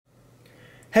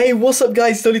Hey, what's up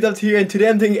guys, Totallydubbed here, and today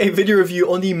I'm doing a video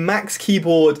review on the Max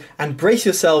keyboard, and brace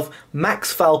yourself,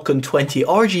 Max Falcon-20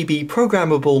 RGB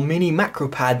programmable mini macro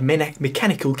pad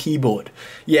mechanical keyboard.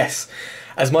 Yes,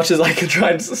 as much as I can try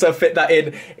and fit that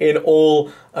in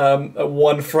all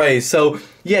one phrase. So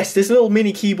yes, this little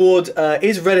mini keyboard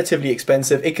is relatively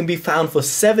expensive. It can be found for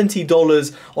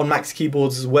 $70 on Max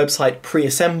Keyboard's website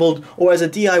pre-assembled, or as a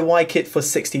DIY kit for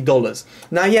 $60.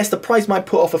 Now yes, the price might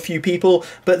put off a few people,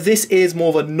 but this is more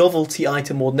of a novelty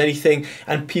item more than anything,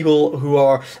 and people who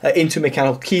are into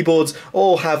mechanical keyboards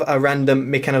or have a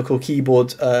random mechanical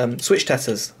keyboard switch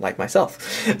testers like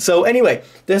myself. So anyway,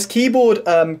 this keyboard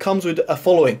comes with a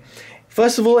following.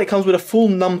 First of all, it comes with a full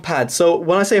numpad. So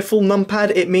when I say a full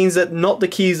numpad, it means that not the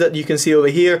keys that you can see over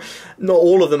here, not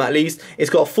all of them at least. It's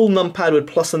got a full numpad with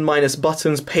plus and minus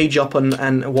buttons, page up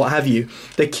and what have you.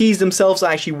 The keys themselves are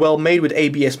actually well made with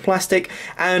ABS plastic,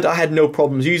 and I had no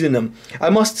problems using them. I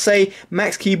must say,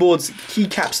 Max Keyboard's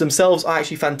keycaps themselves are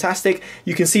actually fantastic.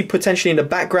 You can see potentially in the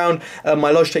background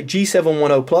my Logitech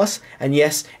G710 Plus, and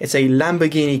yes, it's a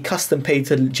Lamborghini custom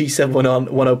painted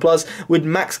G710 Plus with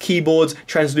Max Keyboard's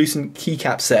translucent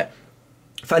keycap set.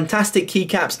 Fantastic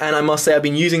keycaps, and I must say I've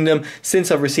been using them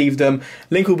since I've received them.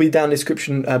 Link will be down in the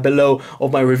description below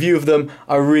of my review of them.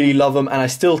 I really love them, and I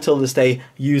still till this day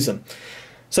use them.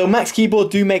 So Max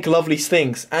Keyboard do make lovely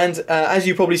things, and as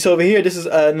you probably saw over here, this is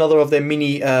another of their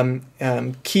mini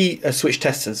key switch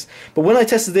testers. But when I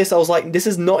tested this, I was like, this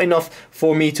is not enough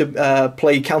for me to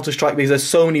play CounterStrike because there's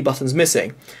so many buttons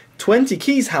missing. 20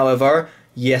 keys, however,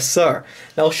 yes sir.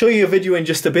 Now I'll show you a video in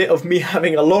just a bit of me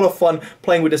having a lot of fun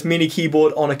playing with this mini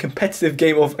keyboard on a competitive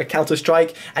game of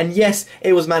Counter-Strike, and yes,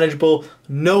 it was manageable.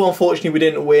 No, unfortunately we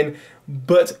didn't win,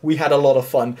 but we had a lot of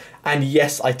fun, and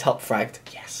yes, I top fragged.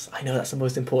 Yes, I know that's the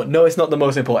most important. No, it's not the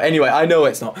most important. Anyway, I know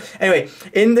it's not. Anyway,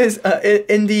 in this,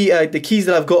 in the keys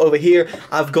that I've got over here,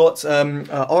 I've got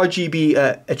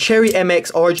RGB, a Cherry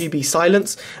MX RGB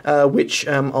silence, which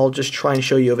I'll just try and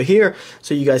show you over here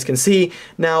so you guys can see.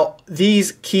 Now,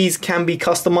 these keys can be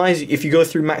customized. If you go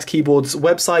through Max Keyboard's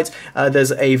website,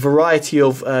 there's a variety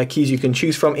of keys you can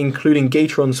choose from, including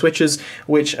Gateron switches,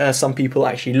 which some people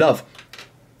actually love.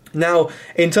 Now,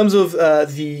 in terms of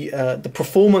the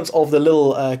performance of the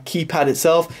little keypad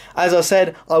itself, as I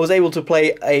said, I was able to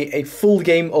play a full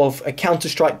game of a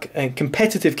Counter-Strike,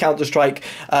 competitive Counter-Strike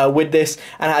with this,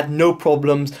 and I had no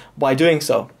problems by doing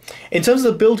so. In terms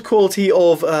of the build quality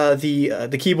of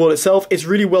the keyboard itself, it's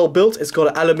really well built. It's got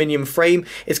an aluminium frame.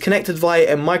 It's connected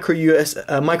via a micro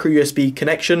USB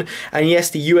connection, and yes,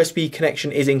 the USB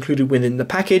connection is included within the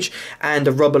package, and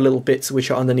the rubber little bits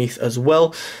which are underneath as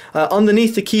well.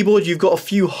 Underneath the keyboard, you've got a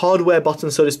few hardware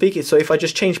buttons, so to speak. So if I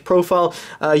just change profile,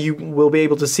 you will be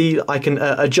able to see I can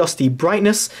adjust the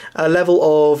brightness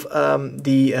level of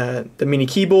the mini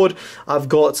keyboard. I've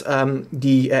got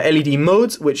the LED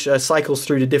modes, which cycles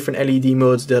through the different LED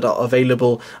modes that are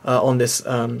available on this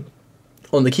on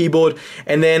the keyboard,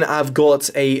 and then I've got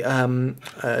a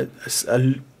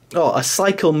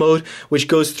cycle mode which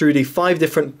goes through the 5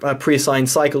 different pre-assigned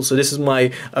cycles. So this is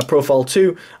my profile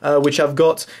 2, which I've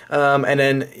got, and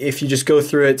then if you just go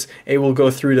through it, it will go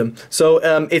through them. So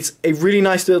it's a really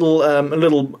nice little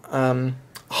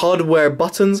hardware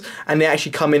buttons, and they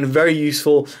actually come in very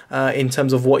useful in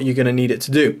terms of what you're going to need it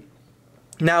to do.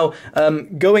 Now,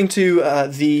 going to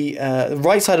the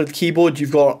right side of the keyboard,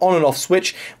 you've got an on and off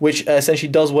switch, which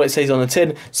essentially does what it says on the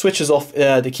tin, switches off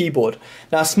the keyboard.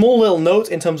 Now, a small little note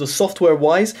in terms of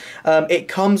software-wise, it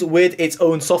comes with its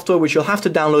own software, which you'll have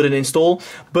to download and install,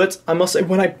 but I must say,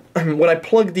 when I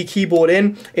plugged the keyboard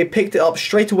in, it picked it up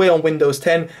straight away on Windows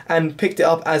 10, and picked it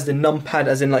up as the numpad,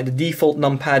 as in like the default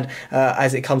numpad,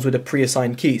 as it comes with the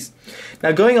pre-assigned keys.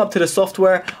 Now, going up to the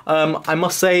software, I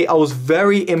must say I was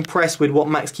very impressed with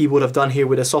what Max Keyboard have done here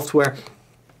with the software.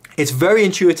 It's very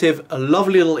intuitive, a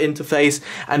lovely little interface,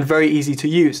 and very easy to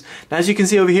use. Now, as you can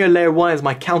see over here, layer 1 is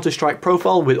my Counter-Strike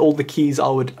profile with all the keys I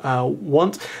would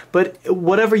want, but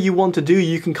whatever you want to do,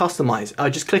 you can customize.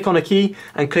 Just click on a key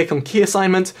and click on key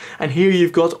assignment, and here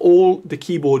you've got all the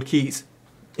keyboard keys,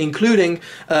 including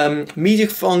media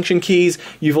function keys.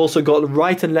 You've also got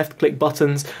right and left click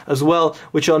buttons as well,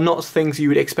 which are not things you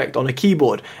would expect on a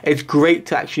keyboard. It's great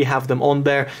to actually have them on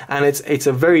there, and it's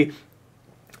a very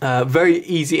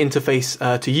easy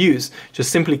interface to use.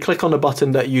 Just simply click on the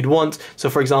button that you'd want. So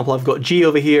for example, I've got G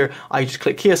over here. I just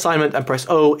click key assignment and press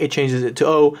O, it changes it to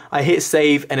O. I hit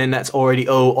save, and then that's already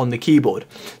O on the keyboard.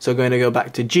 So I'm going to go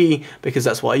back to G because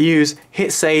that's what I use.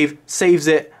 Hit save, saves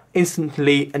it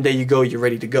instantly, and there you go, you're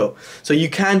ready to go. So you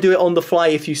can do it on the fly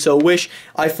if you so wish.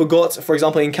 I forgot, for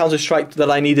example, in Counter-Strike that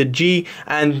I needed G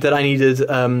and that I needed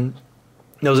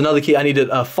There was another key, I needed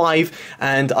 5,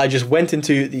 and I just went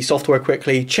into the software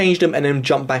quickly, changed them, and then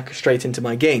jumped back straight into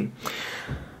my game.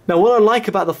 Now, what I like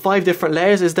about the 5 different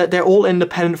layers is that they're all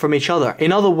independent from each other.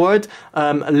 In other words,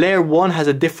 layer 1 has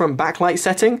a different backlight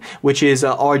setting, which is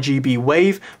RGB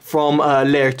wave, from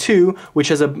layer 2, which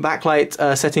has a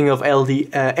backlight setting of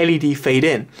LED fade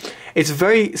in. It's a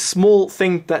very small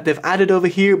thing that they've added over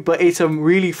here, but it's a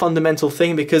really fundamental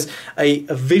thing because a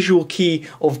visual key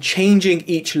of changing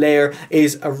each layer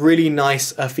is a really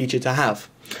nice feature to have.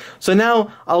 So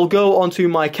now I'll go on to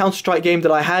my Counter-Strike game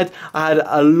that I had. I had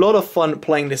a lot of fun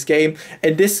playing this game.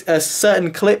 In this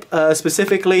certain clip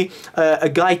specifically, a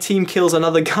guy team kills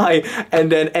another guy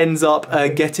and then ends up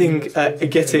getting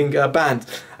banned.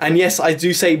 And yes, I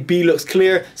do say B looks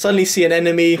clear, suddenly see an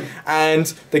enemy, and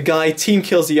the guy team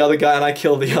kills the other guy, and I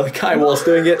kill the other guy whilst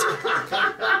doing it.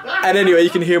 And anyway, you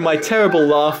can hear my terrible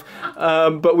laugh,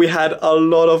 but we had a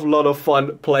lot of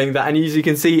fun playing that. And as you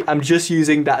can see, I'm just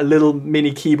using that little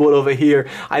mini keyboard over here.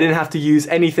 I didn't have to use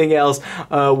anything else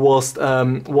whilst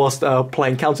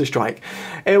playing Counter-Strike.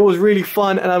 It was really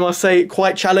fun, and I must say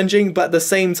quite challenging, but at the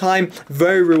same time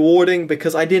very rewarding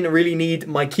because I didn't really need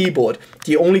my keyboard.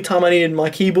 The only time I needed my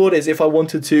keyboard is if I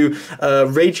wanted to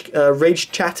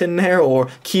rage chat in there, or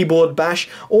keyboard bash,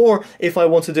 or if I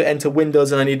wanted to enter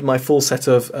Windows and I needed my full set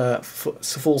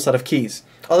of keys.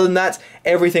 Other than that,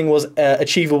 everything was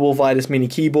achievable via this mini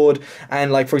keyboard.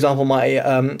 And like, for example, my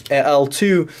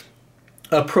L2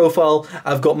 profile,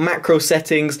 I've got macro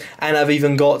settings, and I've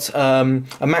even got a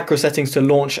macro settings to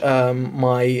launch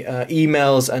my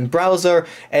emails and browser,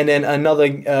 and then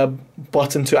another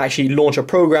button to actually launch a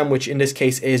program, which in this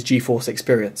case is GeForce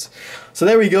Experience. So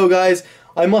there we go, guys.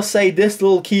 I must say, this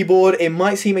little keyboard, it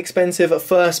might seem expensive at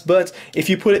first, but if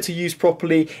you put it to use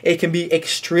properly, it can be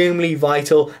extremely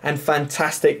vital and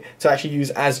fantastic to actually use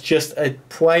as just a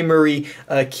primary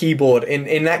keyboard.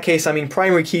 In that case, I mean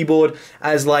primary keyboard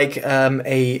as like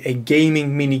a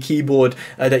gaming mini keyboard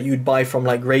that you'd buy from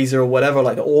like Razer or whatever,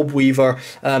 like the Orb Weaver.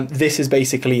 This is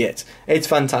basically it. It's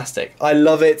fantastic. I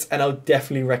love it, and I'll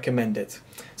definitely recommend it.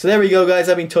 So there we go, guys.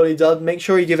 I've been totally dubbed. Make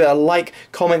sure you give it a like,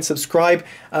 comment, subscribe,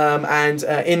 and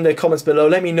in the comments below,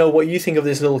 let me know what you think of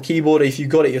this little keyboard. If you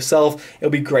got it yourself,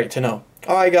 it'll be great to know.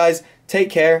 Alright, guys,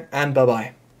 take care, and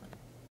bye-bye.